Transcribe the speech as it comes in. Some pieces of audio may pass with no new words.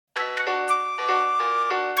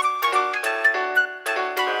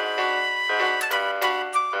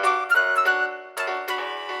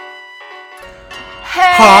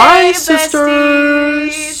Hey,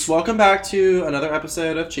 sisters! besties! Welcome back to another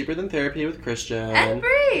episode of Cheaper Than Therapy with Christian. And Bree!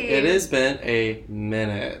 It has been a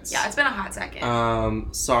minute. Yeah, it's been a hot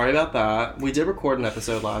second. Sorry about that. We did record an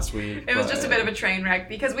episode last week. It was just a bit of a train wreck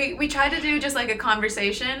because we tried to do just like a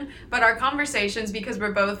conversation, but our conversations, because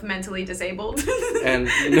we're both mentally disabled and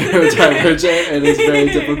neurodivergent, it is very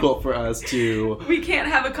difficult for us to... We can't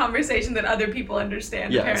have a conversation that other people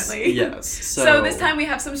understand, apparently. Yes. So this time we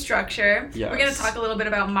have some structure. Yes. We're going to talk a little bit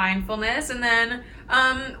about mindfulness, and then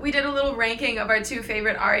we did a little ranking of our two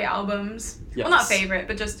favorite Ari albums. Yes. Well, not favorite,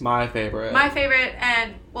 but just... My favorite. My favorite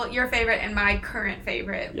and, well, your favorite and my current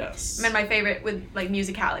favorite. Yes. And my favorite with, like,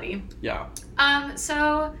 musicality. Yeah.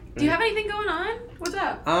 So, do you have anything going on? What's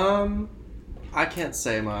up? I can't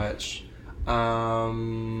say much.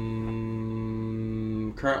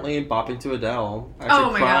 Currently bopping to Adele.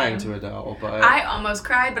 Actually crying to Adele, but... I almost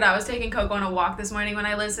cried, but I was taking Coco on a walk this morning when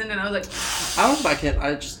I listened, and I was like...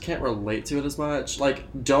 I just can't relate to it as much. Like,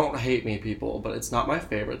 don't hate me, people, but it's not my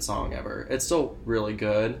favorite song ever. It's still really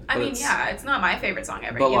good. I mean, it's not my favorite song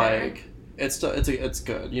ever but either. Like, it's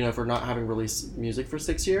good. You know, for not having released music for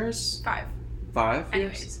 6 years? 5. 5 years?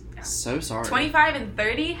 Anyways. Yeah. So sorry. 25 and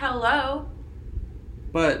 30? Hello?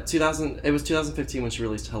 But it was 2015 when she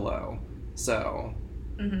released Hello. So...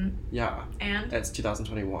 Mm-hmm. Yeah. And? It's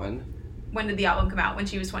 2021. When did the album come out? When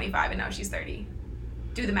she was 25 and now she's 30.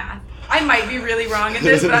 Do the math. I might be really wrong at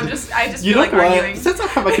this, but I just feel like arguing. Since I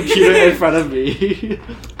have my computer in front of me.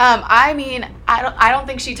 I mean, I don't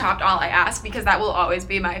think she topped All I Ask, because that will always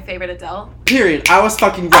be my favorite Adele. Period. I was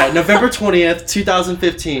fucking right. November 20th,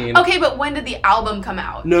 2015. Okay, but when did the album come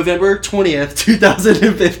out? November 20th,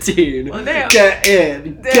 2015. Well, damn. Get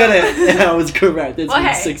in. Get it. I was correct. It's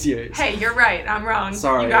been 6 years. Hey, you're right. I'm wrong.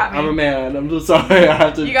 Sorry. You got me. I'm a man. I'm just sorry. I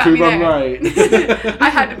have to prove I'm right. I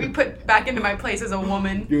had to be put back into my place as a woman.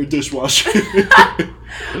 You're a dishwasher.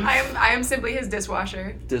 I am simply his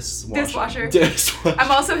dishwasher. Dishwasher.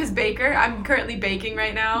 I'm also his baker. I'm currently baking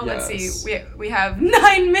right now. Yes. Let's see. We have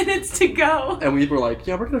 9 minutes to go. And we were like,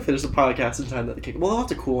 yeah, we're going to finish the podcast in time that the cake... Well, they'll have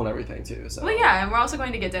to cool and everything, too. So. Well, yeah, and we're also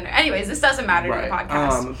going to get dinner. Anyways, this doesn't matter to the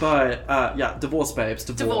podcast. Yeah, divorce babes.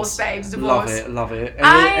 Divorce babes. Divorce. Love it.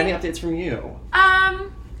 Any updates from you?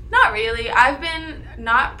 Not really. I've been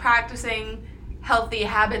not practicing healthy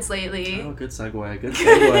habits lately. Oh, good segue.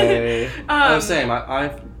 Same.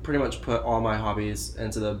 I've pretty much put all my hobbies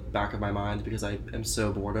into the back of my mind because I am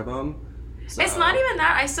so bored of them. So. It's not even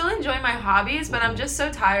that. I still enjoy my hobbies, but I'm just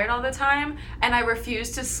so tired all the time, and I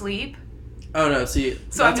refuse to sleep. Oh, no, see,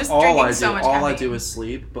 so I'm just drinking so much all I do is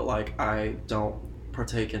sleep, but, like, I don't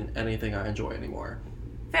partake in anything I enjoy anymore.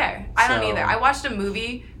 Fair. I don't either. I watched a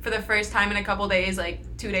movie for the first time in a couple days,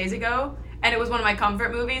 like 2 days ago, and it was one of my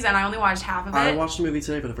comfort movies, and I only watched half of it. I watched a movie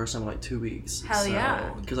today for the first time in, like, 2 weeks. Hell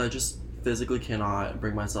yeah. Because I just physically cannot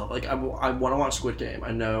bring myself... Like, I want to watch Squid Game.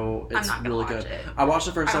 I know it's really good. I watched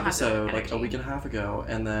the first episode, like, a week and a half ago,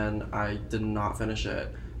 and then I did not finish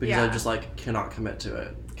it because I just, like, cannot commit to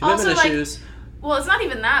it. Commitment issues. Well, it's not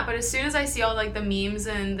even that, but as soon as I see all, like, the memes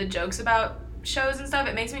and the jokes about shows and stuff,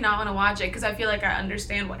 it makes me not want to watch it because I feel like I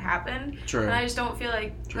understand what happened. True. And I just don't feel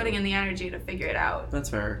like putting in the energy to figure it out.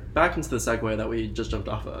 That's fair. Back into the segue that we just jumped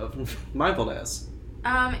off of. Mindfulness.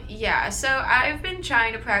 Yeah, so I've been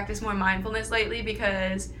trying to practice more mindfulness lately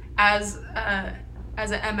because as an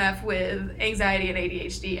MF with anxiety and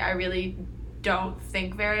ADHD, I really don't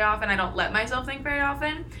think very often. I don't let myself think very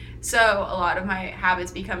often. So a lot of my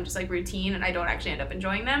habits become just like routine and I don't actually end up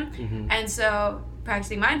enjoying them. Mm-hmm. And so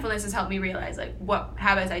practicing mindfulness has helped me realize like what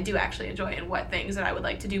habits I do actually enjoy and what things that I would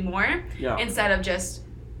like to do more. Yeah. Instead of just,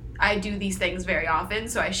 I do these things very often,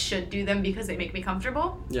 so I should do them because they make me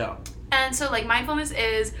comfortable. Yeah. And so, like, mindfulness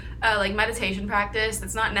is like meditation practice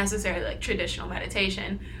that's not necessarily like traditional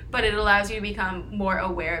meditation, but it allows you to become more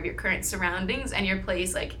aware of your current surroundings and your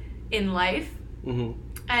place like in life. Mm-hmm.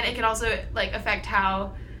 And it can also like affect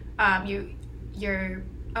how your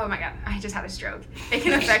oh my god, I just had a stroke. It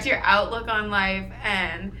can affect your outlook on life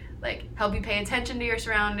and like help you pay attention to your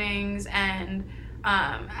surroundings and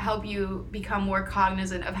help you become more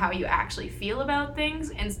cognizant of how you actually feel about things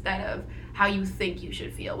instead of how you think you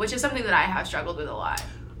should feel, which is something that I have struggled with a lot.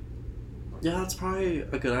 Yeah, that's probably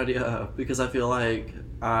a good idea because I feel like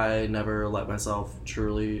I never let myself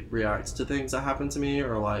truly react to things that happen to me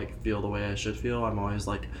or like feel the way I should feel. I'm always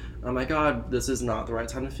like, oh my god, this is not the right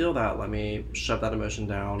time to feel that. Let me shove that emotion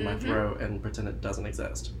down my throat and pretend it doesn't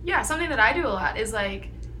exist. Yeah, something that I do a lot is like,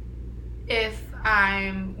 if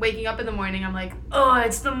I'm waking up in the morning, I'm like, oh,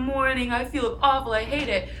 it's the morning, I feel awful, I hate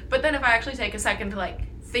it. But then if I actually take a second to like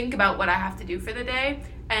think about what I have to do for the day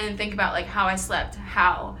and think about like how I slept,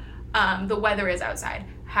 how the weather is outside,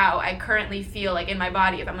 how I currently feel like in my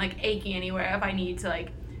body. If I'm like achy anywhere, if I need to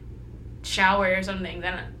like shower or something,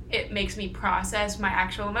 then it makes me process my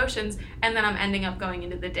actual emotions, and then I'm ending up going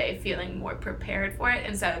into the day feeling more prepared for it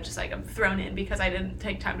instead of just like I'm thrown in because I didn't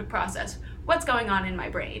take time to process what's going on in my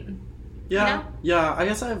brain. Yeah, you know? Yeah, I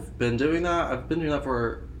guess I've been doing that. I've been doing that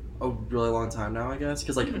for a really long time now, I guess,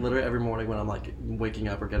 because like literally every morning when I'm like waking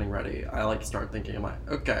up or getting ready, I like start thinking, I'm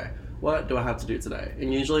like, okay, what do I have to do today?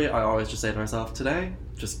 And usually I always just say to myself, today,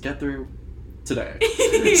 just get through today.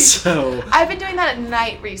 So I've been doing that at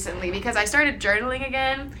night recently because I started journaling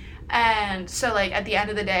again, and so like at the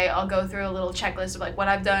end of the day I'll go through a little checklist of like what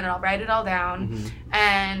I've done, and I'll write it all down,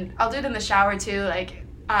 and I'll do it in the shower too. Like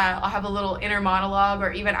I'll have a little inner monologue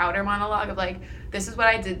or even outer monologue of like, this is what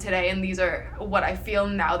I did today, and these are what I feel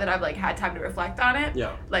now that I've like had time to reflect on it.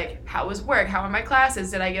 Yeah. Like, how was work? How are my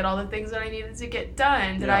classes? Did I get all the things that I needed to get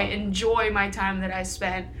done? Did I enjoy my time that I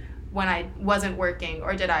spent when I wasn't working,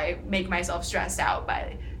 or did I make myself stressed out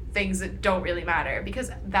by things that don't really matter?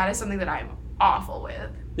 Because that is something that I'm awful with.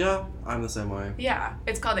 yeah, I'm the same way. Yeah,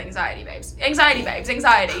 it's called anxiety, babes. Anxiety, babes.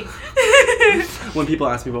 Anxiety. When people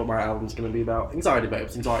ask me what my album's gonna be about, anxiety,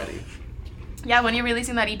 babes, anxiety. Yeah, when you're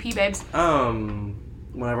releasing that EP, babes.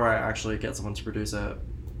 Whenever I actually get someone to produce it.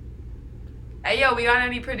 Hey, yo, we got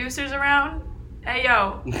any producers around? Hey,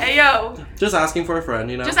 yo. Hey, yo. Just asking for a friend,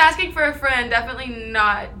 you know? Just asking for a friend. Definitely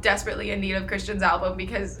not desperately in need of Christian's album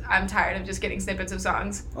because I'm tired of just getting snippets of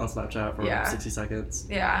songs. On Snapchat for 60 seconds.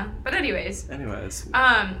 Yeah. But anyways.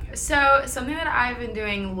 So something that I've been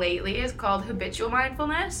doing lately is called habitual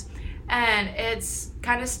mindfulness. And it's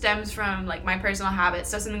kind of stems from like my personal habits.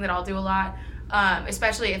 So something that I'll do a lot,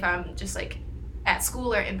 especially if I'm just like at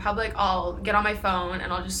school or in public, I'll get on my phone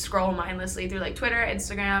and I'll just scroll mindlessly through like Twitter,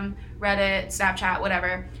 Instagram, Reddit, Snapchat,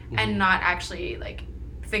 whatever, and not actually like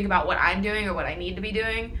think about what I'm doing or what I need to be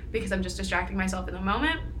doing because I'm just distracting myself in the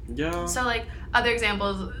moment. Yeah. So like other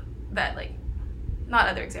examples that like, not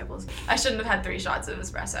other examples. I shouldn't have had 3 shots of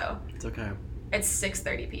espresso. It's okay. It's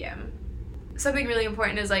 6:30 p.m. Something really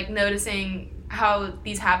important is like noticing how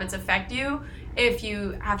these habits affect you if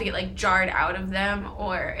you have to get like jarred out of them,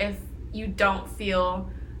 or if you don't feel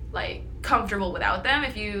like comfortable without them,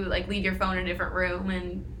 if you like leave your phone in a different room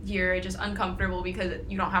and you're just uncomfortable because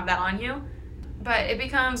you don't have that on you. But it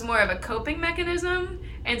becomes more of a coping mechanism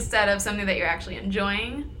instead of something that you're actually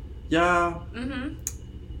enjoying. Yeah.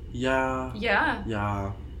 Yeah.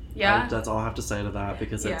 That's all I have to say to that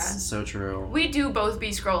because it's so true. We do both be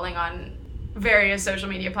scrolling on various social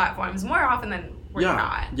media platforms more often than we're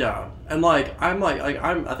not. Yeah. And like I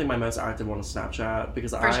think my most active one is Snapchat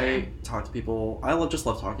because I talk to people. I just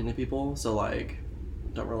love talking to people, so like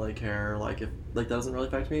don't really care like if like that doesn't really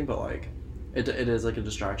affect me, but like it is like a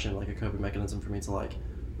distraction, like a coping mechanism for me to like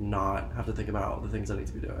not have to think about the things I need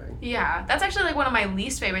to be doing. Yeah. That's actually like one of my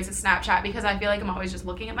least favorites is Snapchat because I feel like I'm always just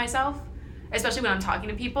looking at myself. Especially when I'm talking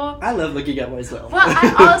to people. I love looking at myself. Well,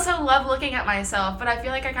 I also love looking at myself, but I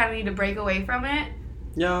feel like I kind of need to break away from it.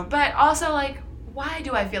 Yeah. But also, like, why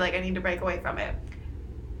do I feel like I need to break away from it?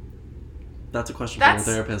 That's a question for your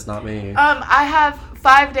therapist, not me. I have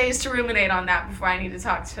 5 days to ruminate on that before I need to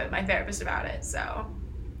talk to my therapist about it, so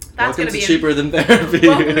that's going to be cheaper than therapy.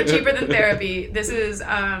 Welcome to cheaper than therapy. This is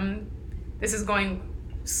going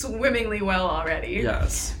swimmingly well already.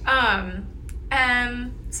 Yes.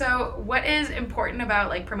 So what is important about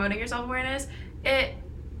like promoting your self-awareness? It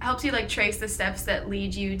helps you like trace the steps that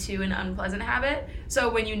lead you to an unpleasant habit. So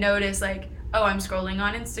when you notice like, oh, I'm scrolling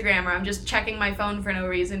on Instagram, or I'm just checking my phone for no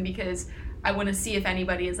reason because I want to see if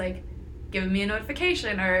anybody is like giving me a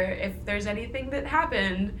notification or if there's anything that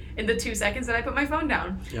happened in the 2 seconds that I put my phone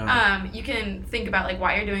down. Yeah. You can think about like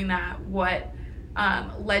why you're doing that, what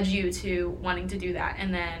led you to wanting to do that,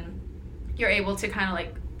 and then you're able to kind of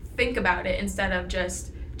like think about it instead of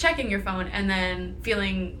just checking your phone and then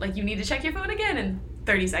feeling like you need to check your phone again in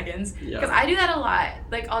 30 seconds. Because I do that a lot.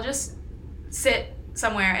 Like I'll just sit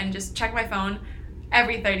somewhere and just check my phone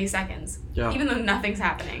every 30 seconds, even though nothing's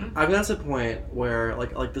happening. I've got to a point where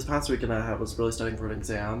like this past weekend I was really studying for an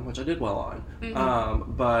exam, which I did well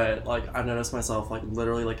on. But like I noticed myself like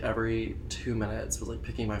literally like every 2 minutes was like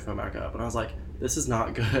picking my phone back up, and I was like, this is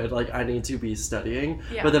not good. Like I need to be studying.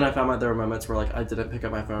 But then I found out there were moments where like I didn't pick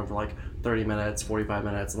up my phone for like 30 minutes, 45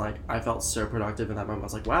 minutes, and like I felt so productive in that moment. I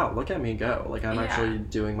was like, wow, look at me go. Like I'm actually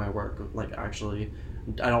doing my work. Like actually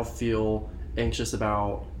I don't feel anxious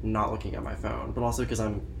about not looking at my phone, but also because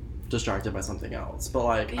I'm distracted by something else. But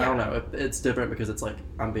like I don't know, it's different because it's like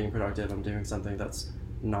I'm being productive, I'm doing something that's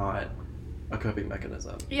not a coping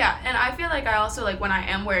mechanism. Yeah, and I feel like I also like when I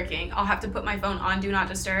am working, I'll have to put my phone on do not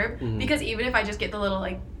disturb because even if I just get the little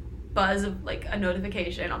like buzz of like a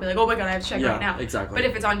notification, I'll be like, oh my god, I have to check right now. Exactly. But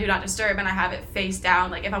if it's on do not disturb and I have it face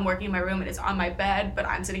down, like if I'm working in my room and it's on my bed but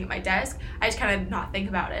I'm sitting at my desk, I just kind of not think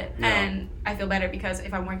about it. And I feel better because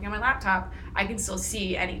if I'm working on my laptop, I can still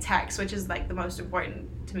see any text, which is like the most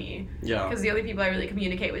important to me. Because the only people I really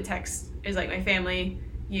communicate with text is like my family,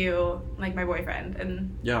 you, like my boyfriend,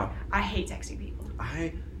 and I hate texting people.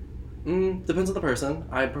 Depends on the person.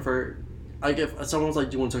 I prefer, like, if someone's like,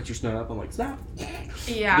 do you want to text your Snap? I'm like, Snap.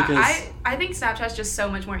 Yeah, I think Snapchat's just so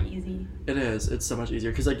much more easy. It is. It's so much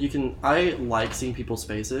easier. Because, like, I like seeing people's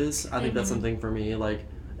faces. I think that's something for me, like,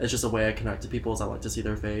 it's just a way I connect to people is I like to see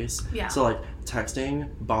their face. Yeah. So, like, texting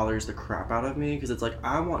bothers the crap out of me because it's like,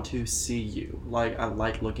 I want to see you. Like, I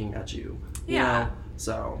like looking at you. You know?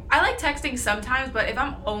 So. I like texting sometimes, but if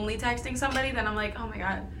I'm only texting somebody, then I'm like, oh my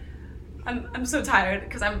god, I'm so tired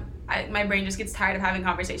because my brain just gets tired of having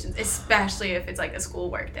conversations, especially if it's like a school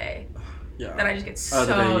work day. Yeah. Then I just get so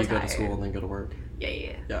the day you tired. go to school and then go to work.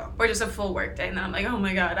 Yeah. Or just a full work day, and then I'm like, oh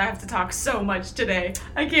my god, I have to talk so much today.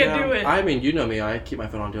 I can't do it. I mean, you know me. I keep my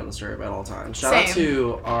phone on Do Not Disturb at all times. Shout out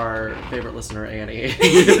to our favorite listener, Annie,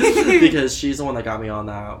 because she's the one that got me on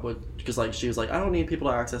that. Because like she was like, I don't need people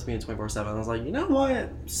to access me 24/7. I was like, you know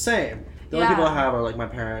what? Same. The only people I have are like my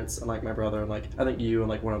parents and like my brother and like I think you and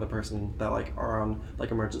like one other person that like are on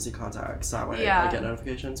like emergency contacts. That way I get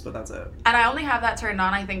notifications, but that's it. And I only have that turned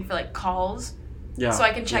on, I think, for like calls. Yeah. So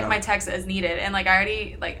I can check my texts as needed. And like I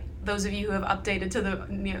already, like those of you who have updated to the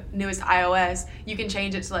newest iOS, you can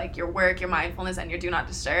change it to like your work, your mindfulness, and your do not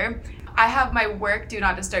disturb. I have my work do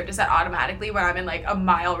not disturb to set automatically when I'm in like a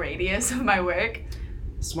mile radius of my work.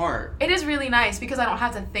 Smart. It is really nice because I don't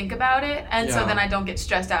have to think about it, and so then I don't get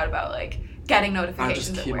stressed out about like getting notifications at work.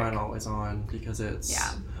 I just keep mine always on because it's...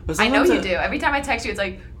 Yeah. But I know you do. Every time I text you, it's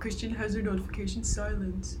like, Christian has her notifications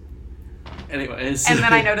silent. Anyways. And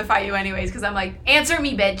then I notify you anyways because I'm like, answer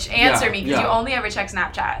me, bitch. Answer me, because you only ever check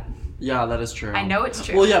Snapchat. Yeah, that is true. I know it's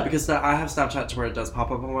true. Well, yeah, because I have Snapchat to where it does pop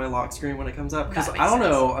up on my lock screen when it comes up. Because I don't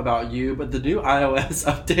know about you, but the new iOS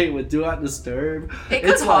update with Do Not Disturb,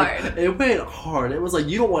 it's hard. Like, it went hard. It was like,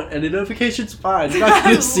 you don't want any notifications? Fine. You're not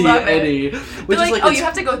going to see any. Which is like, oh, you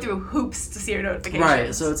have to go through hoops to see your notifications.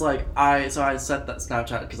 Right. So it's like, I set that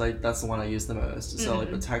Snapchat because that's the one I use the most. So like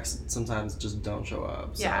the texts sometimes just don't show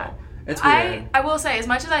up. So it's weird. I will say, as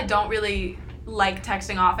much as I don't really like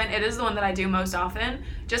texting often, it is the one that I do most often,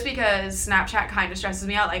 just because Snapchat kind of stresses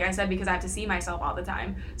me out, like I said, because I have to see myself all the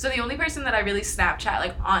time. So the only person that I really Snapchat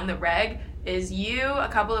like on the reg is you, a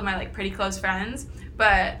couple of my like pretty close friends,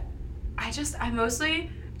 but I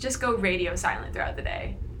mostly just go radio silent throughout the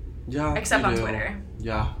day. Yeah. Except on Twitter.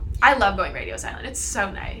 Yeah. I love going radio silent. It's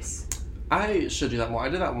so nice. I should do that more. I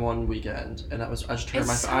did that one weekend, and I just turned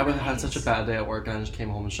my phone. I had such a bad day at work, and I just came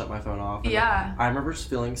home and shut my phone off. And I remember just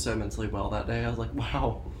feeling so mentally well that day. I was like,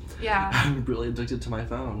 wow. Yeah. I'm really addicted to my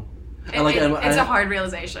phone. And it's a hard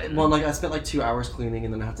realization. Well, like I spent like 2 hours cleaning,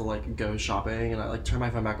 and then I had to like go shopping, and I like turned my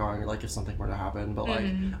phone back on, like if something were to happen. But like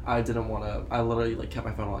I didn't want to. I literally like kept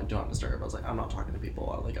my phone on like Do Not Disturb. I was like, I'm not talking to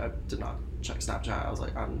people. I did not check Snapchat. I was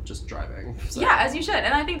like, I'm just driving. So. Yeah, as you should.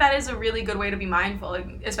 And I think that is a really good way to be mindful,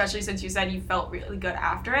 especially since you said you felt really good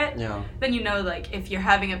after it. Yeah. Then you know, like if you're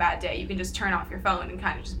having a bad day, you can just turn off your phone and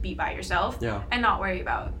kind of just be by yourself. Yeah. And not worry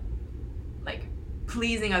about like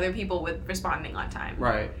pleasing other people with responding on time.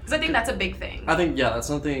 Right. Because I think that's a big thing. I think, that's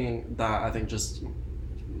something that I think just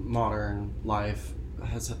modern life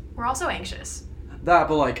has... We're also anxious. That,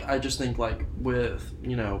 but like, I just think like with,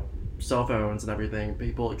 cell phones and everything,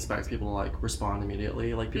 people expect people to like respond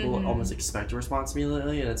immediately. Like people almost expect a response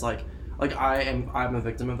immediately, and it's like I'm a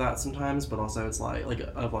victim of that sometimes, but also it's like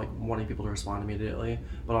of wanting people to respond immediately,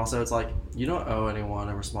 but also it's like you don't owe anyone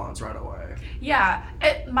a response right away. Yeah,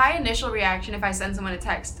 my initial reaction if I send someone a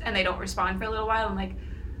text and they don't respond for a little while, I'm like,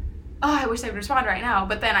 oh, I wish they would respond right now.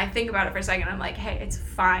 But then I think about it for a second. I'm like, hey, it's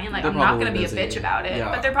fine. Like, I'm not going to be a bitch about it. Yeah.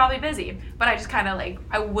 But they're probably busy. But I just kind of like,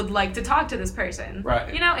 I would like to talk to this person. Right.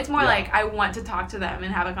 It's more like I want to talk to them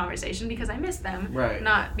and have a conversation because I miss them. Right.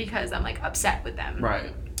 Not because I'm like upset with them.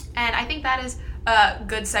 Right. And I think that is a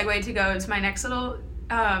good segue to go to my next little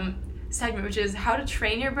segment, which is how to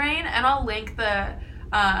train your brain. And I'll link the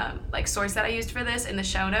source that I used for this in the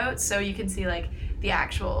show notes so you can see like the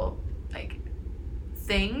actual like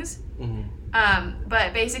things.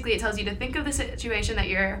 But basically it tells you to think of the situation that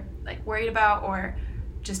you're like worried about or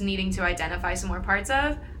just needing to identify some more parts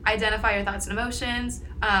of. Identify your thoughts and emotions.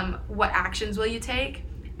 What actions will you take?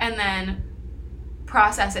 And then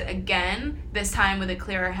process it again, this time with a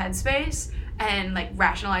clearer headspace, and like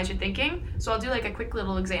rationalize your thinking. So I'll do like a quick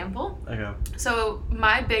little example. Okay. So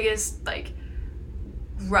my biggest like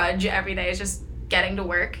grudge every day is just getting to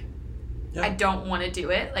work I don't want to do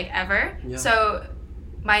it, like, ever. Yeah. So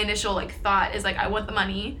my initial, like, thought is, like, I want the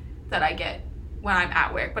money that I get when I'm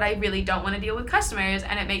at work, but I really don't want to deal with customers,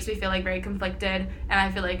 and it makes me feel, like, very conflicted, and I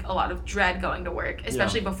feel like a lot of dread going to work,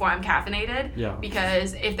 especially before I'm caffeinated. Yeah.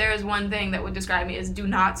 Because if there is one thing that would describe me, is do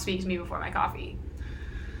not speak to me before my coffee.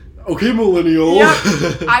 Okay, millennial.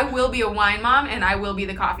 Yep. I will be a wine mom, and I will be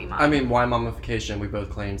the coffee mom. I mean, wine momification, we both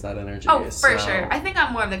claims that energy. Oh, for sure. I think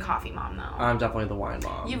I'm more of the coffee mom, though. I'm definitely the wine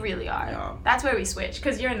mom. You really are. Yeah. That's where we switch,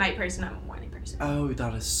 because you're a night person, I'm a morning person. Oh,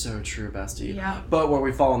 that is so true, bestie. Yeah. But where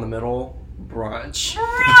we fall in the middle, brunch.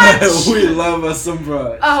 Brunch! We love us some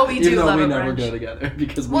brunch. Oh, we do love a brunch. Even though we never go together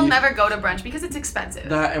because we'll never go to brunch because it's expensive.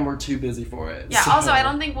 That, and we're too busy for it. Yeah, so. Also, I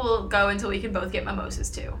don't think we'll go until we can both get mimosas,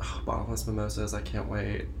 too. Oh, bottomless mimosas, I can't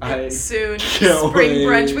wait. Soon, can't spring wait.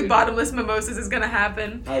 brunch with bottomless mimosas is gonna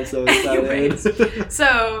happen. I'm so excited. Anyways,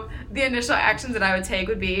 so the initial actions that I would take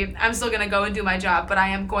would be, I'm still gonna go and do my job, but I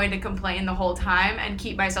am going to complain the whole time and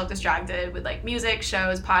keep myself distracted with, like, music,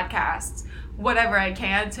 shows, podcasts, whatever I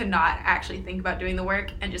can to not actually think about doing the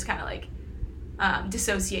work and just kind of, like,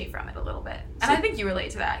 dissociate from it a little bit. And I think you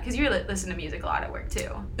relate to that because you listen to music a lot at work too.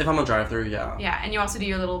 If I'm on drive-thru, yeah. Yeah, and you also do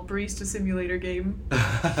your little barista simulator game.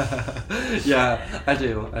 Yeah, I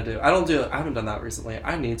do. I haven't done that recently.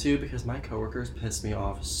 I need to because my coworkers piss me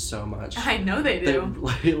off so much. I know they do.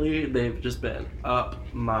 Lately, they've just been up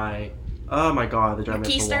my... Oh my god, they drive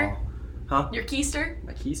me up the wall. Huh? Your keister?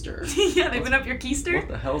 My keister? Yeah, they've been up your keister? What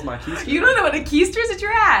the hell's my keister? You don't know what a keister is? It's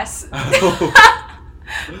your ass. Oh.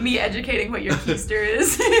 Me educating what your keister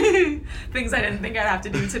is. Things I didn't think I'd have to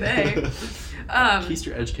do today.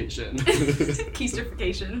 Keister education.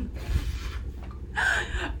 Keisterification.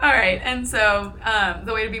 All right, and so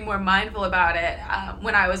the way to be more mindful about it,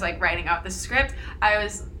 when I was, like, writing out the script, I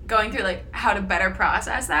was going through, like, how to better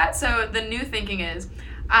process that. So the new thinking is,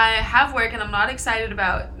 I have work and I'm not excited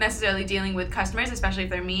about necessarily dealing with customers, especially if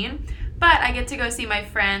they're mean, but I get to go see my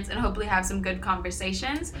friends and hopefully have some good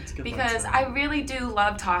conversations because I really do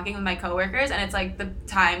love talking with my coworkers, and it's, like, the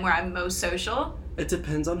time where I'm most social. It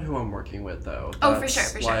depends on who I'm working with, though. Oh, for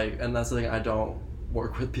sure. And that's the thing, I don't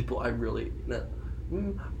work with people I really...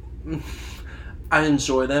 I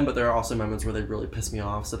enjoy them, but there are also moments where they really piss me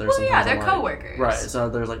off, so there's sometimes they're coworkers. Right, so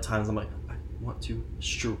there's, like, times I'm like, want to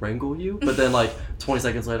strangle you, but then, like, 20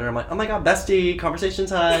 seconds later I'm like, oh my god, bestie, conversation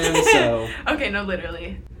time. So okay, no,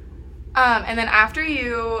 literally. And then after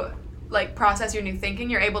you, like, process your new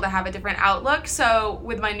thinking, you're able to have a different outlook. So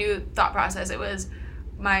with my new thought process, it was,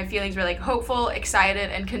 my feelings were, like, hopeful,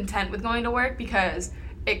 excited, and content with going to work because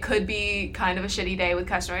it could be kind of a shitty day with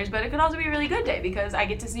customers, but it could also be a really good day because I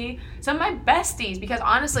get to see some of my besties, because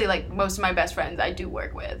honestly, like, most of my best friends I do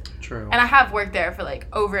work with. True. And I have worked there for, like,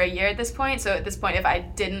 over a year at this point, so at this point, if I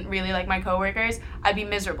didn't really like my coworkers, I'd be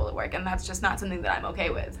miserable at work, and that's just not something that I'm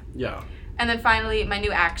okay with. Yeah. And then finally, my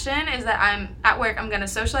new action is that I'm at work, I'm going to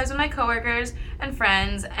socialize with my coworkers and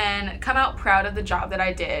friends and come out proud of the job that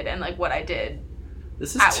I did and, like, what I did.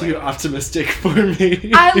 This is too optimistic for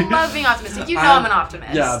me. I love being optimistic. You know I'm an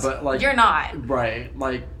optimist. Yeah, but, like... You're not. Right.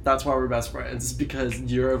 Like, that's why we're best friends, because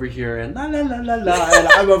you're over here and la la la la la, and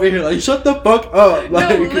I'm over here like, shut the fuck up. Like,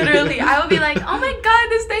 no, literally. I will be like, oh my god,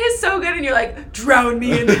 this day is so good, and you're like, drown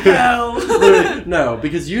me in hell. No,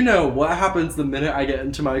 because you know what happens the minute I get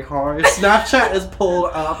into my car. Snapchat is pulled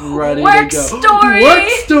up, ready Work to go. story! Work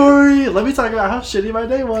story! Let me talk about how shitty my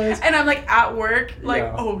day was. And I'm, like, at work,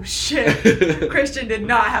 like, oh shit, Christian did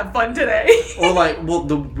not have fun today. Or, like, well,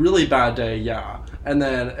 the really bad day, yeah. And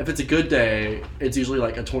then if it's a good day, it's usually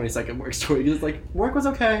like a 20-second work story. It's like, work was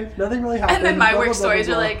okay, nothing really happened. And then my work stories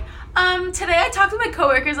are like, today I talked with my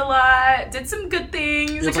coworkers a lot, did some good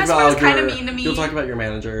things. The customer was kind of mean to me. You'll talk about your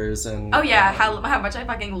managers and... Oh yeah, how much I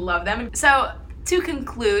fucking love them. So, to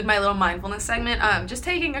conclude my little mindfulness segment, just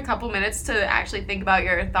taking a couple minutes to actually think about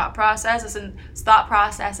your thought processes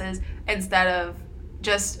instead of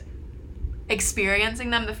just experiencing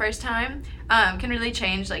them the first time can really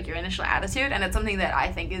change, like, your initial attitude, and it's something that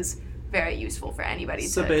I think is very useful for anybody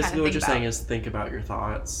so to basically kind of what you're about. Saying is think about your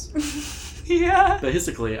thoughts. Yeah,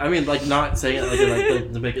 basically. I mean, like, not saying it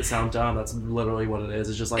like to make it sound dumb. That's literally what it is.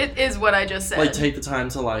 It's just like, it is what I just said. Like, take the time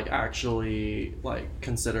to, like, actually, like,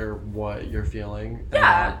 consider what you're feeling.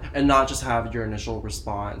 And not just have your initial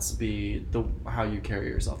response be how you carry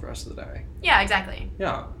yourself the rest of the day. Yeah, exactly.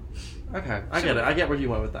 Yeah. Okay, I get it. I get where you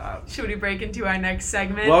went with that. Should we break into our next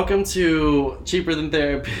segment? Welcome to Cheaper Than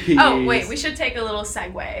Therapy. Oh, wait, we should take a little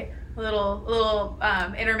segue. A little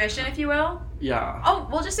intermission, if you will. Yeah. Oh,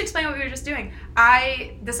 we'll just explain what we were just doing.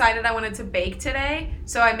 I decided I wanted to bake today,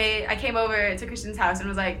 so I came over to Christian's house and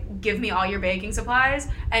was like, give me all your baking supplies,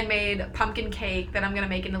 and made pumpkin cake that I'm going to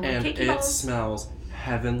make into little cakey balls. And it smells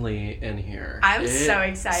heavenly in here. I'm so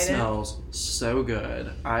excited. It smells so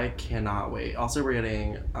good. I cannot wait. Also, we're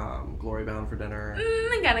getting Glory Bound for dinner.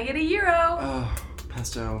 I'm gonna get a gyro. Oh,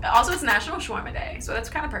 pesto. Also, it's National Shawarma Day, so that's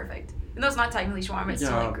kind of perfect. Even though it's not technically shawarma, it's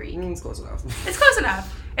still like Greek. It's close enough. It's close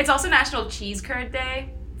enough. It's also National Cheese Curd Day.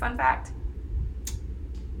 Fun fact.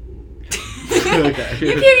 Okay.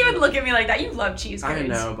 You can't even look at me like that. You love cheese curds. I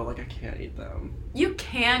know, but like I can't eat them. You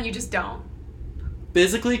can, you just don't.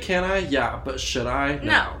 Physically, can I? Yeah, but should I?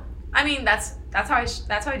 No. I mean, that's how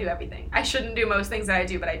I do everything. I shouldn't do most things that I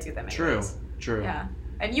do, but I do them anyways. True. Yeah.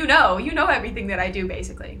 And you know everything that I do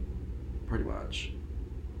basically. Pretty much.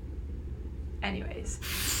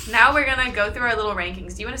 Anyways, now we're gonna go through our little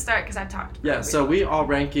rankings. Do you want to start? Because I've talked. Yeah, so we are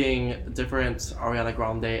ranking different Ariana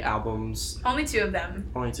Grande albums. Only 2 of them.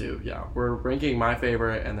 Only 2, yeah. We're ranking my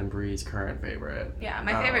favorite and then Bree's current favorite. Yeah,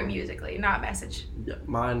 my favorite musically, not message. Yeah,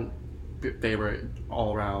 mine favorite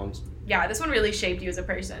all around. Yeah, this one really shaped you as a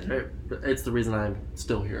person. It's the reason I'm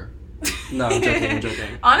still here. No, I'm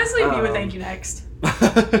joking. Honestly, we would thank you next.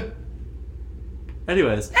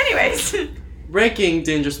 Anyways. Ranking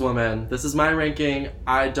Dangerous Woman. This is my ranking.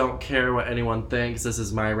 I don't care what anyone thinks. This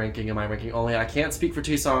is my ranking and my ranking only. I can't speak for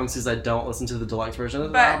 2 songs because I don't listen to the deluxe version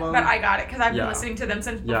of the album. But I got it because I've been listening to them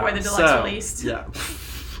since before the deluxe released. Yeah.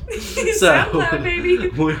 SoundCloud, baby.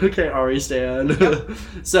 Okay, Ari Stan. Yep.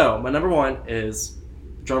 So, my number 1 is,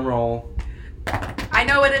 drum roll. I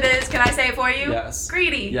know what it is. Can I say it for you? Yes.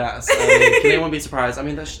 Greedy. Yes. Can anyone be surprised? I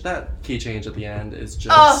mean, that key change at the end is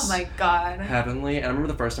just... Oh my god. Heavenly. And I remember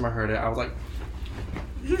the first time I heard it, I was like...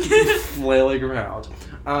 flailing around.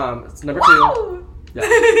 It's number 2.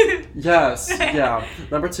 Yeah. Yes. Yeah.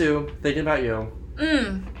 Number 2, Thinking About You.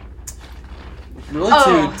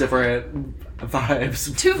 Really 2 different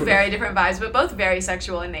vibes. 2 very different vibes, but both very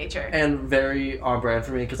sexual in nature. And very on brand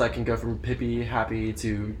for me because I can go from pippy happy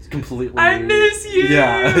to completely... I miss you!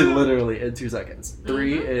 Yeah, literally in 2 seconds.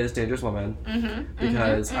 3 is Dangerous Woman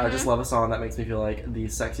because I just love a song that makes me feel like the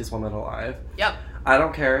sexiest woman alive. Yep. I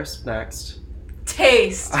Don't Care's next.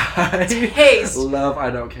 Taste. I love I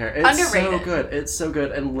Don't Care. It's underrated. So good. It's so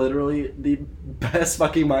good and literally the best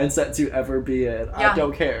fucking mindset to ever be in. Yeah. I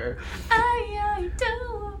don't care. I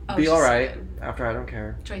do. Oh, Be Alright after I Don't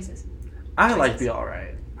Care. Choices. I like Be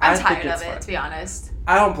Alright. I'm tired of it, to be honest.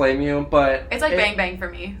 I don't blame you, but... It's like Bang Bang for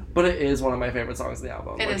me. But it is one of my favorite songs in the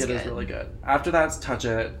album. It is really good. After that's Touch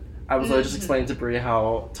It. I was literally just explaining to Bree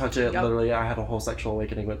how Touch It, literally, I had a whole sexual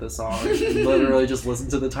awakening with this song. Literally just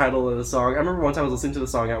listened to the title of the song. I remember one time I was listening to the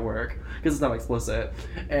song at work, because it's not explicit,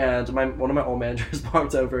 and one of my old managers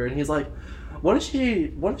walked over, and he's like, what is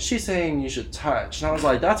she saying you should touch? And I was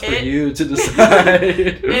like, that's for you to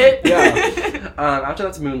decide. Yeah. After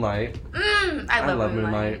that's Moonlight. I love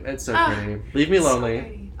Moonlight. It's so pretty. Leave Me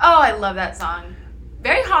Lonely. Oh, I love that song.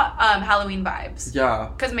 Very hot Halloween vibes.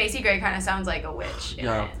 Yeah. Because Macy Gray kind of sounds like a witch in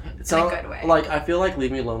it. In a good way. Like, I feel like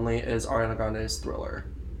Leave Me Lonely is Ariana Grande's Thriller.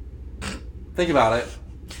 Think about it.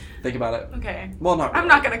 Okay. Well, not really. I'm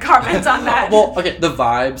not going to comment on that. Well, okay, the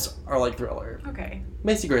vibes are like Thriller. Okay.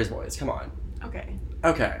 Macy Gray's voice, come on. Okay.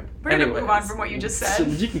 We're going to move on from what you just said.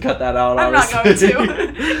 You can cut that out, I'm honestly. not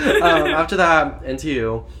going to. After that, Into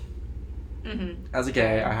You. As a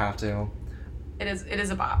gay, I have to. It is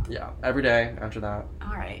a bop. Yeah, every day after that.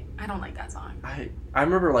 All right. I don't like that song. I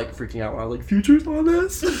remember like freaking out when I was like, Future's on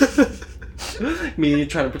this? Me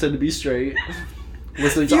trying to pretend to be straight.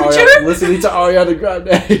 Listening to Ariana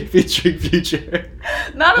Grande featuring Future.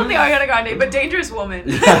 Not only Ariana Grande, but Dangerous Woman.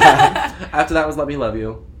 Yeah. After that was Let Me Love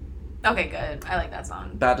You. Okay, good. I like that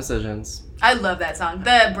song. Bad Decisions. I love that song.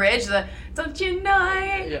 The bridge, the Don't You Know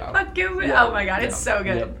I Fucking With. Oh my god, it's so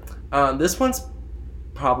good. This one's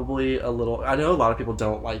probably a little... I know a lot of people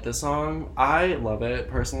don't like this song. I love it,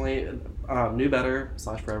 personally. Knew Better /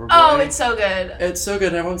 Forever Boy. Oh, it's so good. It's so good.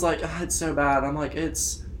 And everyone's like, it's so bad. I'm like,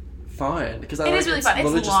 it's fun. Because it is really fun.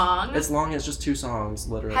 It's long. It's long. It's just 2 songs,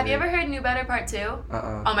 literally. Have you ever heard Knew Better Part 2? Oh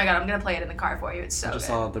my god, I'm going to play it in the car for you. It's so good. I just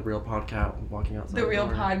saw the real podcat walking outside. The real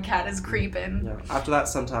podcat is creeping. Yeah. After that,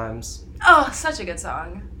 Sometimes. Oh, such a good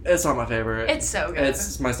song. It's not my favorite. It's so good.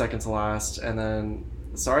 It's my second to last. And then...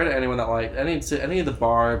 Sorry to anyone that liked any of the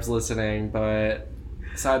barbs listening, but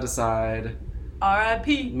Side to Side.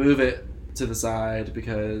 R.I.P. Move it to the side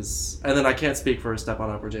because, and then I can't speak for Step On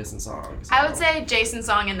Up or Jason's song. So. I would say Jason's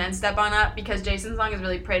song and then Step On Up because Jason's song is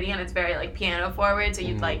really pretty and it's very like piano forward, so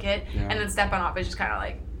you'd like it. Yeah. And then Step On Up is just kind of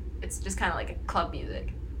like, it's just kind of like a club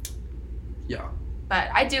music. Yeah. But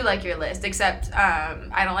I do like your list, except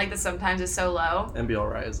I don't like that Sometimes it's so low. And Be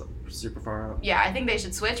Alright is super far up. Yeah, I think they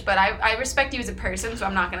should switch, but I respect you as a person, so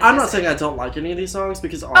I'm not gonna. I'm not saying I don't like any of these songs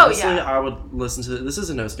because honestly, I would listen to this is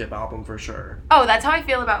a no skip album for sure. Oh, that's how I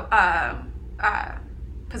feel about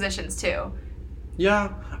Positions too.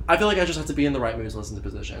 Yeah, I feel like I just have to be in the right mood to listen to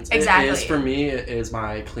Positions. Exactly. For me, it is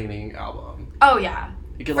my cleaning album. Oh yeah.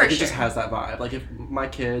 Because it just has that vibe. Like if my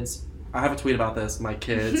kids, I have a tweet about this. My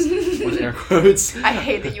kids with air quotes. I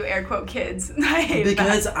hate that you air quote kids. I hate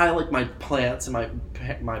because that. I like my plants and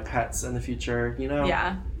my pets in the future. You know.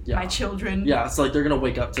 Yeah. My children. Yeah, so like they're gonna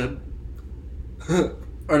wake up to.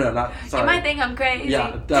 Or no, not sorry. You might think I'm crazy.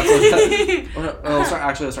 Yeah, that's what. I'll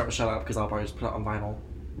start with Shut Up because I'll probably just put it on vinyl.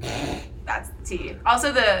 That's tea.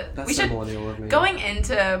 Also, That's so millennial of me. Going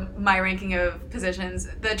into my ranking of positions,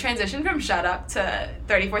 the transition from Shut Up to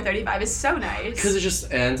 34-35 is so nice. Because it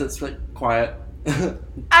just ends. It's like quiet.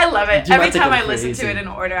 I love it. You Every time I listen to it in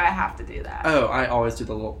order, I have to do that. Oh, I always do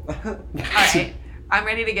the little. All right. I'm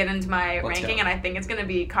ready to get into my ranking, go. and I think it's going to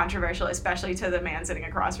be controversial, especially to the man sitting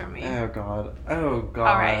across from me. Oh, God. Oh, God.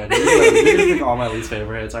 All right. You're going to pick all my least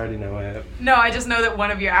favorites. I already know it. No, I just know that one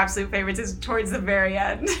of your absolute favorites is towards the very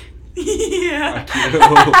end. Yeah.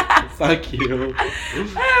 Fuck you.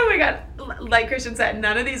 Oh, my God. Like Christian said,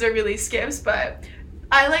 none of these are really skips, but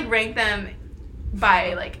I, like, rank them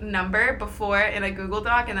by, like, number before in a Google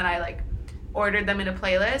Doc, and then I, like, ordered them in a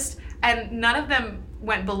playlist, and none of them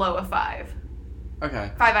went below a 5.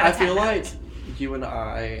 Okay. 5 out of 10. I feel like you and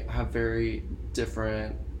I have very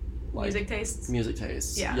different like music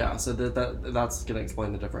tastes. Yeah. Yeah. So that's gonna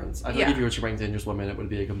explain the difference. I feel like if you were to rank Dangerous Women, it would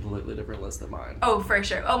be a completely different list than mine. Oh, for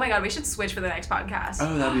sure. Oh my God, we should switch for the next podcast.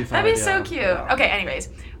 Oh, that'd be fun. That'd be so cute. Yeah. Okay. Anyways,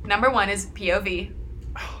 number 1 is POV.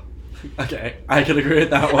 Okay, I can agree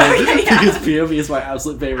with that one because POV is my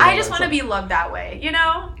absolute favorite. I just want to be loved that way, you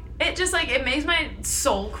know. It just like it makes my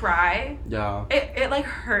soul cry. Yeah. It like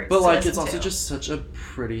hurts. But like it's also just such a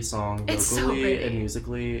pretty song vocally so and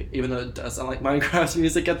musically, even though it does sound like Minecraft's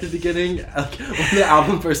music at the beginning. Like when the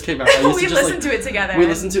album first came out, I used we to just, listened to it together. We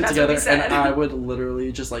listened to it together, and I would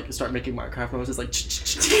literally just like start making Minecraft noises like.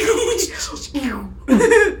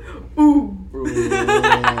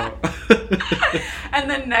 And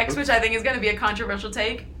then next, which I think is going to be a controversial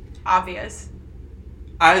take, Obvious.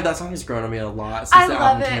 That song has grown on me a lot since the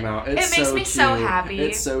album came out. It makes me so happy.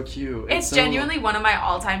 It's so cute. It's genuinely one of my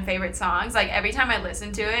all-time favorite songs. Like every time I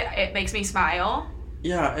listen to it, it makes me smile.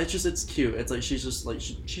 Yeah, it's cute. It's like she's just like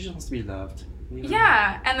she just wants to be loved. You know?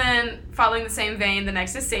 Yeah, and then following the same vein, the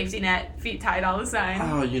next is Safety Net, Feet Tied All the Sign.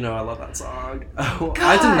 Oh, you know I love that song. Oh,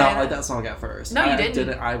 I did not like that song at first. No, you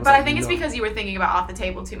didn't. I think it's because you were thinking about Off the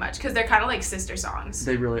Table too much, because they're kind of like sister songs.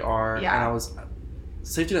 They really are. Yeah. And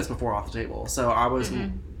Safety Net's before Off the Table, so I was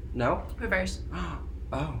no? Reversed.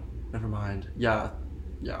 Oh, never mind. Yeah.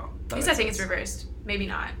 At least I think it's reversed. Maybe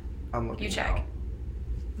not. I'm looking. You check. Now.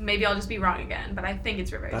 Maybe I'll just be wrong again, but I think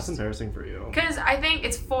it's reversed. That's embarrassing for you. Because I think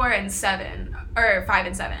it's 4 and 7, or 5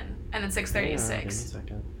 and 7, and then 6:30 is 6. Give me a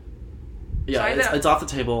second. Yeah, it's Off the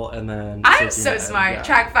Table, and then. I'm so smart. Yeah.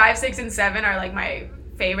 Track 5, 6, and 7 are like my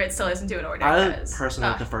favorites to listen to in order. I personally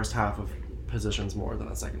like the first half of Positions more than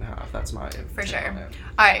the second half. That's my for sure.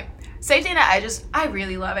 Alright. Safety Net, I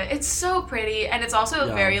really love it. It's so pretty, and it's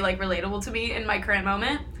also very like relatable to me in my current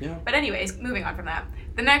moment. Yeah. But anyways, moving on from that.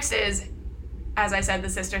 The next is, as I said, the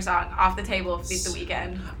sister song, Off the Table, Feed the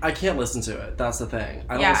Weekend. I can't listen to it. That's the thing.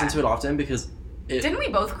 I don't listen to it often because didn't we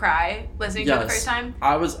both cry listening to it the first time?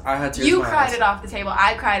 I had tears in my eyes. You cried at Off the Table.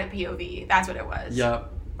 I cried at POV. That's what it was. Yep.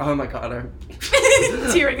 Oh my God, I'm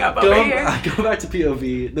tearing up over here. I go back to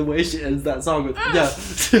POV. The way she ends that song with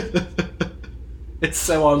it's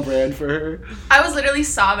so on brand for her. I was literally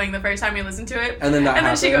sobbing the first time we listened to it. And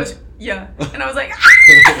then she goes, yeah. And I was like,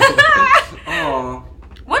 oh.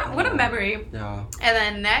 What a memory. Yeah. And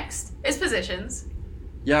then next is Positions.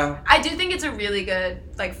 Yeah. I do think it's a really good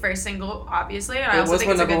like first single, obviously. And I also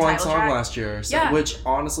think it's a good title track. It was my number 1 song last year, so, which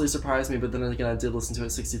honestly surprised me, but then again I did listen to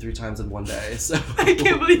it 63 times in one day. So I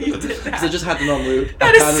can't believe you did that. Because I just had it on loop. I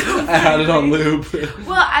had it on loop.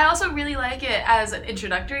 Well, I also really like it as an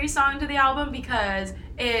introductory song to the album because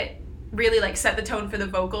it really like set the tone for the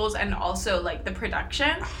vocals and also like the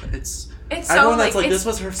production. It's so everyone like, that's like this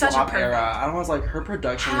was her flop era. I was like her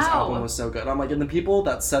production this album was so good. I'm like, and the people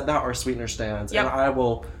that said that are Sweetener stans, and I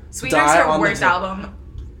will Sweetener's die her on worst album.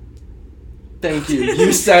 Thank you.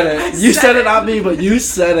 You said it. You said it, not me, but you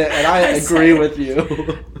said it, and I agree with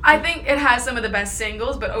you. I think it has some of the best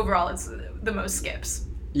singles, but overall, it's the most skips.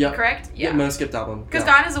 Yep. Correct? Yeah. Most skipped album. Because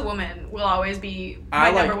Gone as a Woman will always be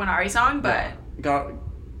my number 1 Ari song, but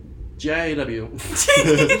J-A-W.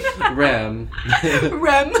 Rem.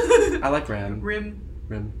 Rem. I like Rem. Rim.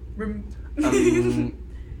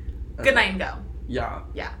 Good Night and Go. Yeah.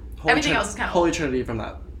 Yeah. Everything else is kind of Holy Trinity from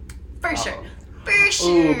that. For sure.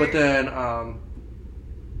 Ooh, but then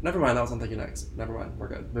Never mind, that was what I'm thinking next. Never mind, we're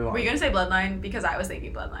good. Move on. Were you gonna say Bloodline? Because I was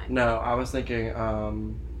thinking Bloodline. No, I was thinking,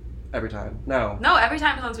 Every Time. No. No, Every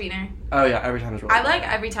Time is on Sweetener. Oh, yeah, Every Time is really I good. like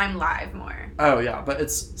Every Time live more. Oh, yeah, but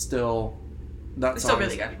it's still... That song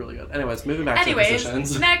really is good. really good. Anyways, moving back to the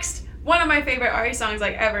positions. Next, one of my favorite Ari songs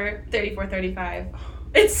like ever, 3435.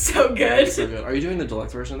 It's so good. It's so good. Are you doing the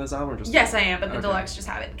deluxe version of this album or just... Yes, I am, but the deluxe just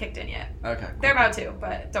haven't kicked in yet. Okay. Cool. They're about to,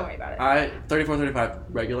 but don't worry about it.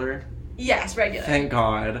 3435 regular? Yes, regular. Thank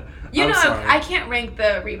God. You know, sorry. I can't rank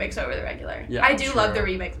the remix over the regular. Yeah, I do sure. love the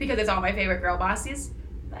remix because it's all my favorite girl bosses,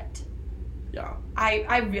 but... Yeah.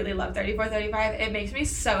 I really love 3435. It makes me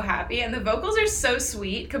so happy, and the vocals are so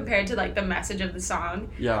sweet compared to like the message of the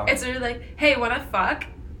song. Yeah. It's sort of like, hey, wanna fuck?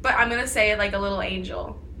 But I'm gonna say it like a little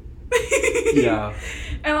angel. Yeah.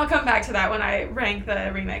 And I'll come back to that when I rank the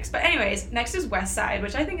remix. But anyways, next is West Side,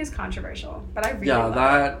 which I think is controversial, but I really love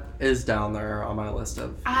that is down there on my list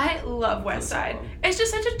of... I love West Side. album. It's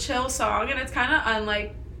just such a chill song, and it's kind of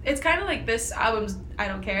unlike... It's kind of like this album's I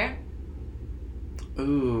Don't Care.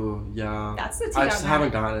 Ooh, yeah. That's the I just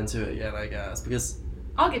haven't gotten into it yet, I guess, because...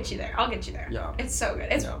 I'll get you there. Yeah. It's so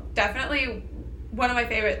good. It's definitely one of my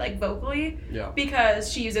favorite, like, vocally. Yeah.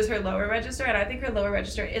 Because she uses her lower register, and I think her lower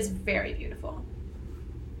register is very beautiful.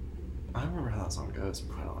 I don't remember how that song goes, to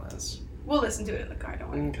be quite honest. We'll listen to it in the car, don't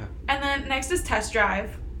worry. Okay. And then next is Test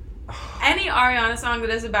Drive. Any Ariana song that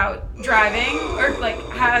is about driving or like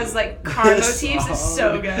has like car motifs is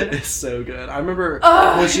so good. It's so good. I remember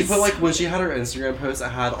when she had her Instagram post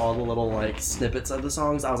that had all the little like snippets of the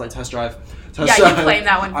songs. I was like, Test Drive. You claimed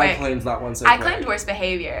that one quick. I claimed that one so I quick. claimed Worst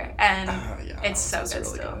Behavior, and it's so good really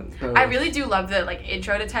still. Good. I really do love the like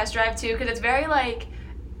intro to Test Drive too, because it's very like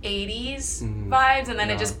 80s vibes, and then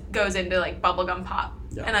it just goes into like bubblegum pop,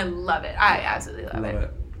 and I love it. I absolutely love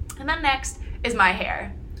it. And then next is My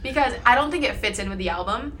Hair. Because I don't think it fits in with the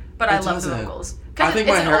album, but I love the vocals. I think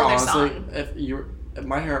it's My Hair, an older honestly, song.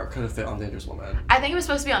 My Hair could have fit on Dangerous Woman. I think it was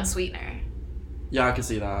supposed to be on Sweetener. Yeah, I could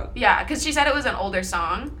see that. Yeah, because she said it was an older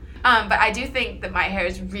song. But I do think that My Hair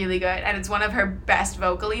is really good, and it's one of her best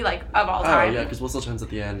vocally, like, of all time. Oh, yeah, because Whistle Tones at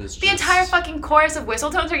the end is just... The entire fucking chorus of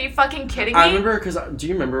Whistle Tones? Are you fucking kidding me? I remember, because do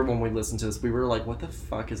you remember when we listened to this, we were like, what the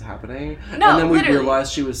fuck is happening? No, and then we literally.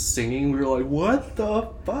 realized she was singing, we were like, what the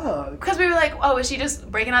fuck? Because we were like, oh, is she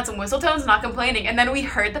just breaking out some Whistle Tones, not complaining? And then we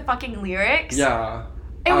heard the fucking lyrics. Yeah.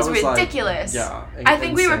 It was ridiculous. Like, I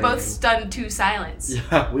think we were insane. both stunned to silence.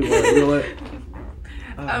 Yeah, we were.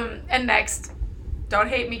 And next, Don't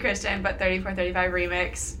Hate Me, Christian, but 3435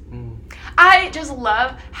 remix. I just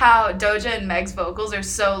love how Doja and Meg's vocals are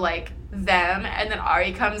so, like, them, and then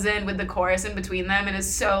Ari comes in with the chorus in between them and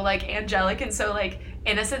is so, like, angelic and so, like,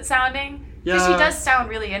 innocent sounding. Because she does sound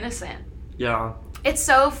really innocent. Yeah. It's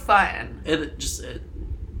so fun.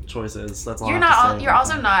 Choices, that's all You're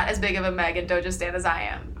also not as big of a Meg and Doja stan as I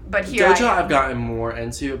am. But here Doja, I am. I've gotten more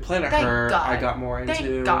into. Planet Her, I got more into.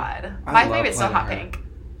 Thank God. My favorite's still Hot Pink.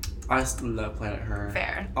 I still love Planet Her.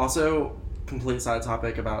 Fair. Also, complete side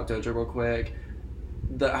topic about Doja real quick.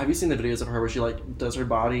 Have you seen the videos of her where she like does her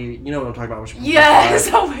body? You know what I'm talking about? Where she yes!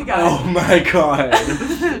 Oh my God. Oh my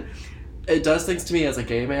God. It does things to me as a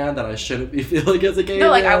gay man that I shouldn't be feeling as a gay man.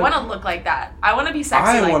 No, like, I want to look like that. I want to be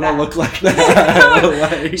sexy like that. I want to look like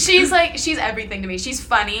that. She's everything to me. She's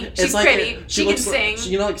funny. She's like, pretty. She can sing.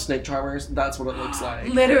 You know, like Snake Charmers? That's what it looks like.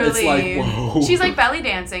 Literally. It's like, whoa. She's like belly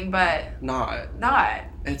dancing, but... Not.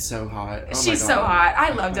 It's so hot. Oh She's so hot.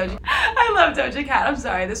 I love Doja. I love Doja Cat. I'm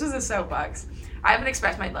sorry. This was a soapbox. I haven't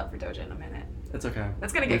expressed my love for Doja in a minute. It's okay.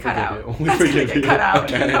 That's going to get cut out. That's going to get cut out.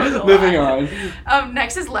 Okay. Moving on.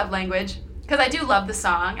 Next is Love Language. Because I do love the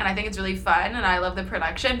song, and I think it's really fun, and I love the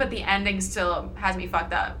production, but the ending still has me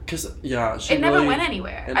fucked up. Because, yeah, it never went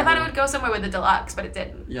anywhere. I thought it would go somewhere with the deluxe, but it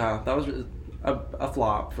didn't. Yeah, that was a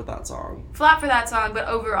flop for that song. Flop for that song, but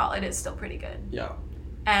overall, it is still pretty good. Yeah.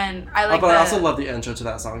 And I like but I also love the intro to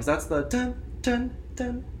that song, because that's the dun, dun,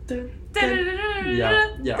 dun, dun. Yeah.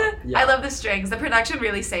 I love the strings. The production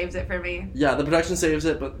really saves it for me. Yeah, the production saves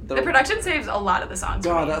it, but the production saves a lot of the songs.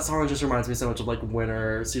 God, that song just reminds me so much of like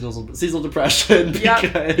winter seasonal depression.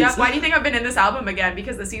 Yep. Why do you think I've been in this album again?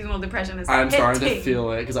 Because the seasonal depression is. I'm starting to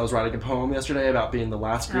feel it because I was writing a poem yesterday about being the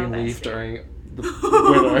last green leaf during the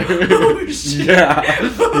winter. Oh, shit.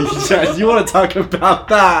 Yeah. You want to talk about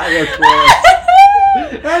that real quick?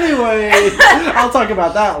 Anyway, I'll talk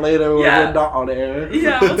about that later when we're not on air.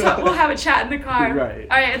 Yeah, we'll have a chat in the car. Right.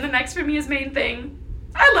 All right, and the next for me is Main Thing.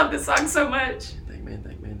 I love this song so much. Main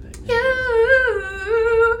thing.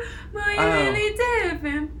 You, really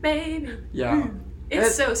different, baby. Yeah.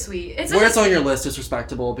 It's so sweet. It's where it's on your list is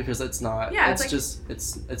respectable because it's not. Yeah, it's just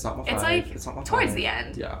it's not my vibe. It's like it's not my towards vibe. the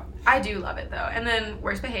end. Yeah. I do love it though. And then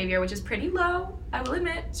Worst Behavior, which is pretty low, I will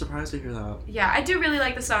admit. Surprised to hear that. Yeah, I do really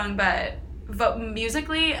like the song, but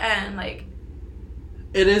musically and like.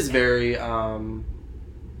 It is very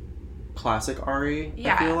classic Ari.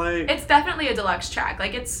 Yeah, I feel like it's definitely a deluxe track.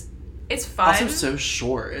 Like it's fun. Also so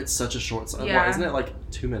short. It's such a short song. Yeah. Isn't it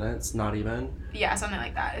like 2 minutes? Not even. Yeah, something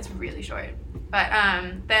like that. It's really short. But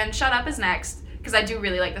then Shut Up is next because I do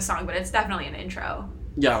really like the song, but it's definitely an intro.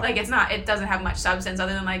 Yeah. Like it's not. It doesn't have much substance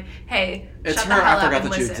other than like, hey, it's shut her. the hell I up forgot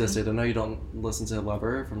and that you listen. existed. I know you don't listen to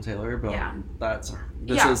Lover from Taylor, but Yeah. that's her.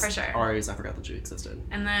 This Yeah, is for sure. Ari's I Forgot That You Existed.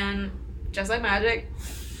 And then Just Like Magic.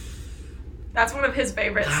 That's one of his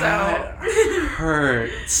favorites. That So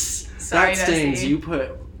hurts. Sorry, That stings. Dusty. You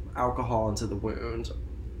put alcohol into the wound.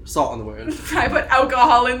 Salt on the wound. I put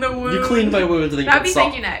alcohol in the wound. You cleaned my wound and then you That'd put be salt.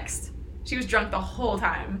 Thank You Next. She was drunk the whole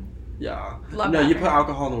time. Yeah. Love no, that you for put her.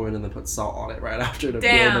 alcohol in the wound and then put salt on it right after to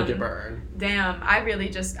Damn. really make it burn. Damn, I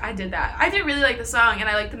did that. I did really like the song, and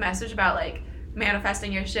I like the message about like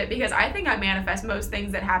manifesting your shit because I think I manifest most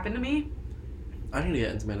things that happen to me. I need to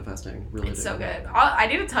get into manifesting. Really It's do. so good. I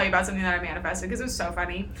need to tell you about something that I manifested because it was so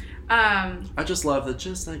funny. I just love the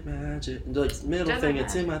just like magic, like middle Just finger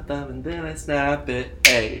like to my thumb and then I snap it.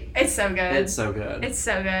 Hey, It's so good. it's so good. It's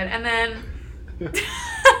so good. And then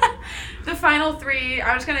the final three,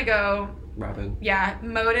 I'm just gonna go. Robin. Yeah,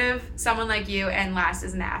 Motive, Someone Like You, and Last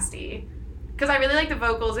is Nasty. Because I really like the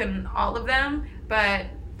vocals in all of them, but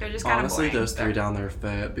they're just kind Honestly, of boring. those three down there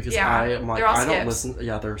fit because Yeah, I am like they're all I don't skips. listen.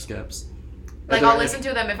 Yeah, they're skips. Like, They're- I'll listen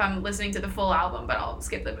to them if I'm listening to the full album, but I'll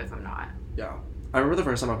skip them if I'm not. Yeah, I remember the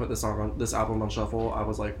first time I put this album on shuffle. I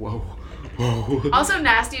was like, whoa, whoa. Also,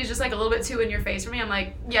 Nasty is just like a little bit too in your face for me. I'm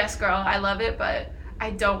like, yes, girl, I love it, but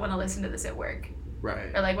I don't want to listen to this at work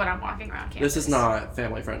Right. or like when I'm walking around campus. This is not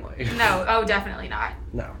family friendly. No, oh, definitely not.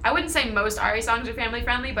 No. I wouldn't say most Ari songs are family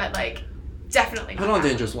friendly, but like, definitely not. Put on that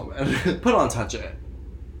Dangerous Woman. Put on Touch It. one.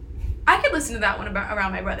 I could listen to that one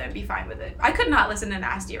around my brother and be fine with it. I could not listen to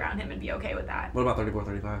Nasty around him and be okay with that. What about 34,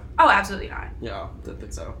 35? Oh, absolutely not. Yeah, didn't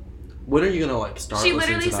think so. When are you gonna like start? She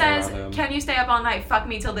listening literally to that says, around him? "Can you stay up all night? Fuck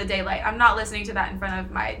me till the daylight." I'm not listening to that in front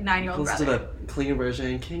of my 9-year-old Listen brother. to the clean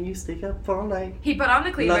version. Can you stay up all night? He put on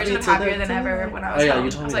the clean Love version me of till Happier the Than Ever daylight. when I was Oh, yeah, home.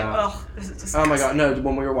 you told I was me like, that. ugh, this is disgusting. Oh my god, no!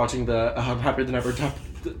 When we were watching the Happier Than Ever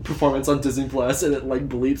performance on Disney Plus, and it like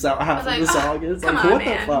bleeps out half I of was the like, song. It's come like, on, what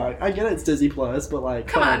man. the fuck? I get it's Disney Plus, but like,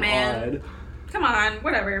 Come on, man. Come on,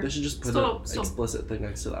 whatever. They should just put Still- an explicit thing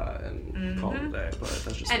next to that and call it a day. But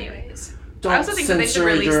that's just me. Anyways. Don't I also think that they should censor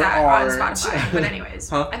release your that art. on Spotify. But anyways,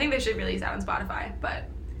 Huh? I think they should release that on Spotify. But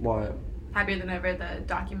What? Happier Than Ever, the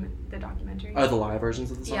documentary. Oh, the live versions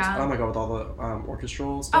of the songs. Yeah. Oh my god, with all the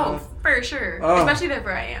orchestral Oh, stuff. for sure. Oh. Especially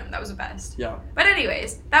Therefore I Am. That was the best. Yeah. But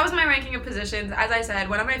anyways, that was my ranking of positions. As I said,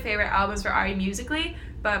 one of my favorite albums for Ari musically,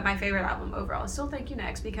 but my favorite album overall is still Thank You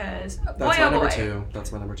Next because That's boy my oh number boy. two.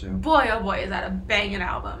 That's my number two. Boy oh boy, is that a banging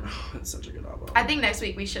album. It's such a good album. I think next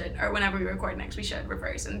week we should, or whenever we record next, we should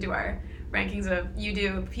reverse and do our rankings of you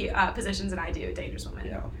do positions and I do Dangerous Woman.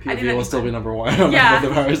 Yeah. I think POV that'd will be still fun. be number one on Yeah.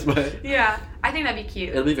 both of ours, but Yeah, I think that'd be cute.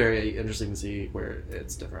 it'll be very interesting to see where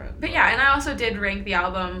it's different. But yeah, and I also did rank the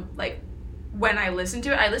album like when I listened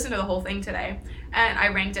to it. I listened to the whole thing today, and I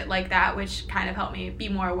ranked it like that, which kind of helped me be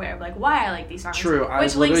more aware of like why I like these songs. True. I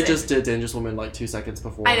which literally links it. just did Dangerous Woman like 2 seconds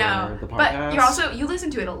before I know, the podcast. but you're also you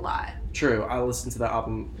listen to it a lot. True. I listened to that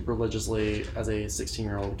album religiously as a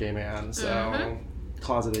 16-year-old gay man, so Mhm.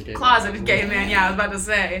 closeted gay man. Closeted gay man, yeah, I was about to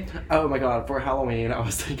say. Oh my god, for Halloween, I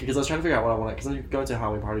was thinking, because I was trying to figure out what I wanted, because I'm going to a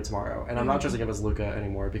Halloween party tomorrow, and I'm not Mhm. dressing up as Luca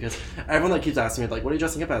anymore, because everyone like keeps asking me, like, what are you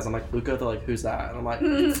dressing up as? I'm like, Luca, they're like, who's that? And I'm like,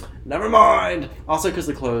 never mind! Also, because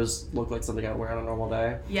the clothes look like something I'd wear on a normal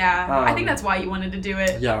day. Yeah, I think Um, that's why you wanted to do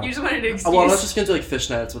it. yeah. You just wanted an excuse. Well, I was just gonna do like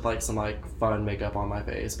fishnets with like some like fun makeup on my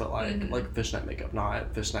face, but like Mhm. like fishnet makeup,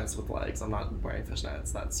 not fishnets with legs. I'm not wearing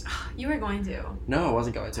fishnets. That's You were going to. no, I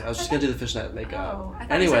wasn't going to. I was just gonna do the fishnet makeup. Oh, I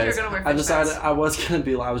thought you said you were Anyways, gonna wear I decided fishnets. I was gonna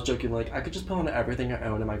be. I was joking. Like I could just put on everything I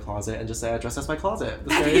own in my closet and just say I dress as my closet. The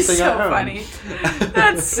That'd be scariest thing so I own. funny.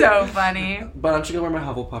 That's so funny. But I'm just gonna wear my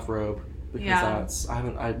Hufflepuff robe because Yeah. that's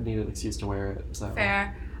I need an excuse to wear it. So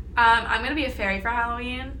Fair. I'm gonna be a fairy for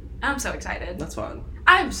Halloween. I'm so excited. that's fun.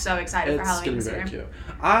 I'm so excited for It's Halloween gonna be this very year.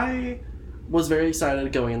 cute. I was very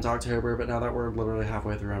excited going into October, but now that we're literally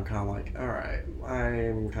halfway through, I'm kind of like, all right,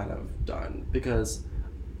 I'm kind of done because.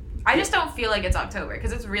 I just don't feel like it's October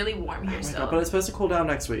because it's really warm here Oh my still. God, but it's supposed to cool down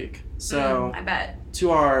next week. So I bet.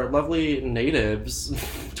 to our lovely natives,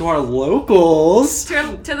 to our locals, To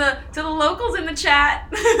the locals in the chat.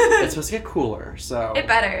 it's supposed to get cooler. So It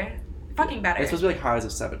better. Fucking better. it's supposed to be like highs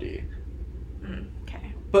of 70.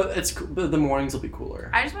 But the mornings will be cooler.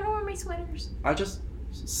 I just want to wear my sweaters. I was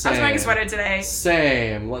wearing a sweater today.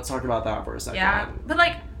 Same. Let's talk about that for a second. Yeah, but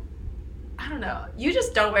like, I don't know. You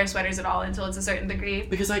just don't wear sweaters at all until it's a certain degree.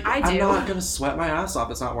 Because like, I do. I'm not gonna sweat my ass off.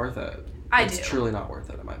 It's not worth it. It's truly not worth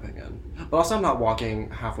it, in my opinion. But also, I'm not walking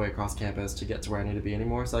halfway across campus to get to where I need to be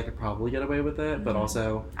anymore, so I could probably get away with it. Mm-hmm. But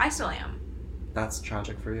also, I still am. That's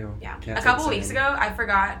tragic for you. Yeah. A couple weeks ago, I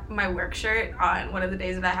forgot my work shirt on one of the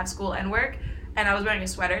days that I have school and work, and I was wearing a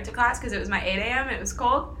sweater to class because it was my 8 a.m. and it was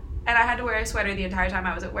cold, and I had to wear a sweater the entire time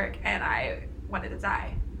I was at work, and I wanted to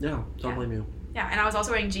die. Yeah, don't blame you. Yeah, and I was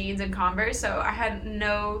also wearing jeans and Converse, so I had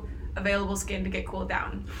no available skin to get cooled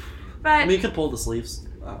down. But I mean, you could pull the sleeves.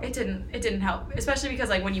 It didn't help, especially because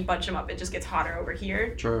like when you bunch them up, it just gets hotter over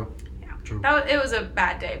here. True. Yeah. True. It was a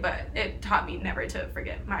bad day, but it taught me never to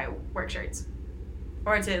forget my work shirts,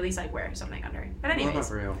 or to at least like wear something under. But anyways, not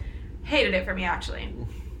for real. Hated it for me actually.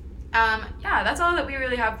 Yeah, that's all that we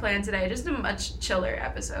really have planned today. Just a much chiller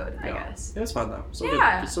episode, I guess. It was fun though.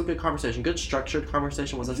 Still good conversation. Good structured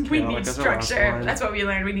conversation. Wasn't chaotic. We need structure. That's what we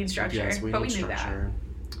learned. We need structure. Yes, we need structure.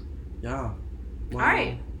 Yeah. Well, all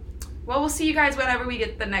right. Well, we'll see you guys whenever we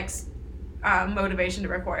get the next motivation to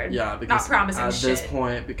record. Yeah, because not promising at shit. this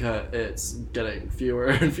point, because it's getting fewer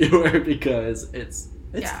and fewer because it's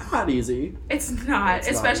not easy. It's not,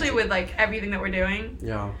 especially with like everything that we're doing.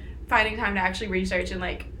 Yeah. Finding time to actually research and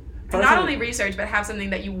like not only research, but have something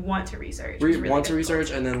that you want to research. Want to research,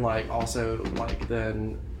 and then like also like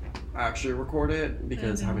then actually record it,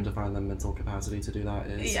 because having to find the mental capacity to do that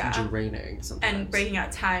is draining sometimes. And breaking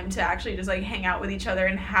out time to actually just like hang out with each other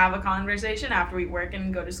and have a conversation after we work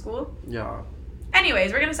and go to school. Yeah.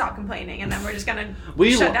 Anyways, we're gonna stop complaining, and then we're just gonna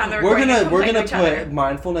shut down the recording. We're gonna put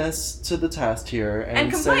mindfulness to the test here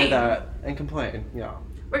and say that and complain. Yeah.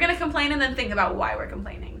 We're gonna complain and then think about why we're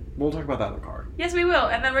complaining. We'll talk about that in the car. Yes, we will,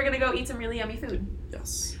 and then we're gonna go eat some really yummy food.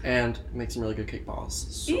 Yes, and make some really good cake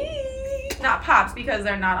balls. So. Not pops, because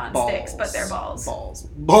they're not on sticks, but they're balls. Balls.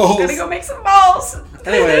 We're gonna go make some balls.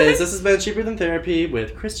 Anyways, this has been Cheaper Than Therapy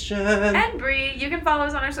with Christian and Bree. You can follow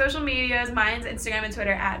us on our social medias. Mine's Instagram and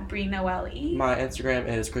Twitter at Bree Noelle. My Instagram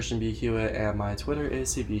is Christian B. Hewitt, and my Twitter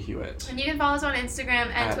is CB Hewitt. And you can follow us on Instagram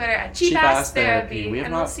and Twitter at Cheap Ass Therapy.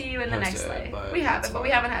 And we'll see you in the next life. We haven't, but we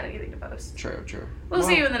haven't had anything to post. True. We'll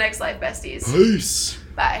see you in the next life, besties. Peace.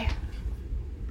 Bye.